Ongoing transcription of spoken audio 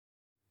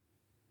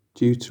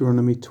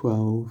Deuteronomy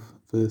 12,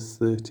 verse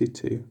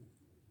 32.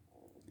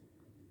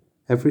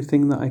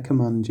 Everything that I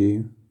command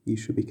you, you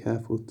should be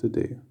careful to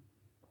do.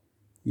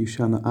 You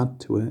shall not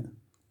add to it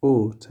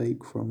or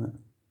take from it.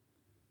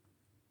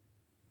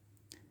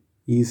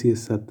 Easier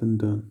said than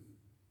done.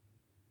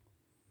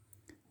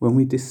 When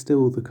we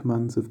distill the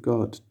commands of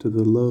God to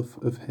the love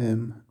of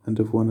Him and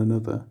of one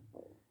another,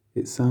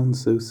 it sounds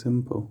so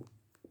simple.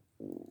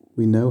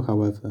 We know,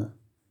 however,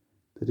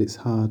 that it's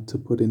hard to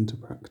put into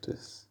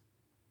practice.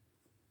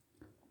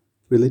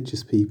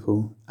 Religious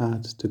people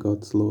add to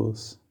God's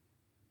laws.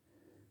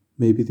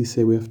 Maybe they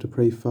say we have to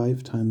pray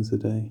 5 times a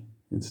day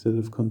instead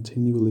of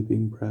continually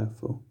being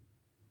prayerful.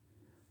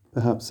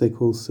 Perhaps they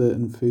call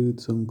certain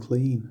foods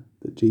unclean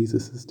that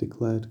Jesus has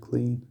declared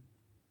clean.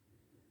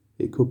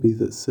 It could be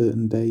that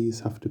certain days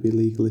have to be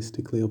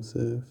legalistically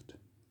observed.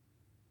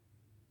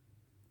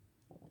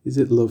 Is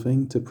it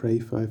loving to pray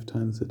 5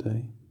 times a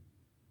day?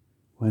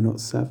 Why not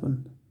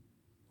 7?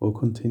 Or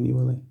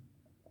continually?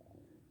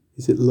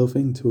 Is it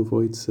loving to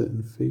avoid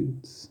certain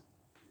foods?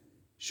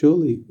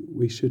 Surely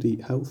we should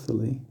eat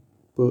healthily,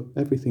 but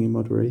everything in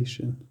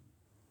moderation.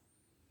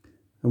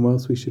 And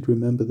whilst we should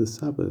remember the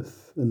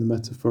Sabbath and the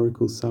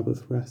metaphorical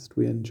Sabbath rest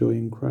we enjoy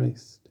in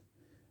Christ,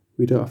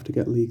 we don't have to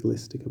get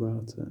legalistic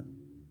about it.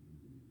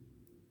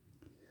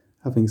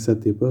 Having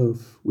said the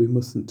above, we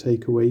mustn't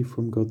take away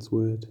from God's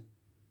word.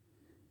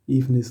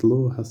 Even His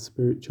law has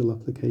spiritual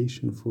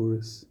application for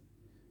us,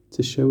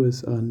 to show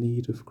us our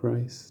need of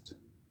Christ.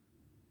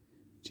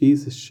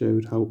 Jesus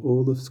showed how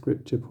all of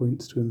Scripture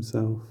points to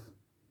Himself.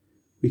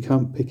 We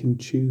can't pick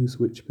and choose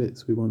which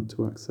bits we want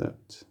to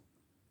accept.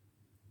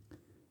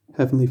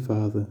 Heavenly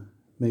Father,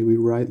 may we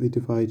rightly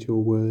divide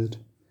your word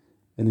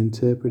and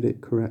interpret it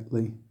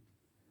correctly.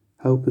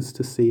 Help us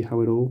to see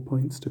how it all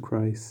points to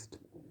Christ.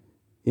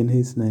 In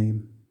His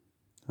name,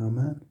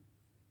 Amen.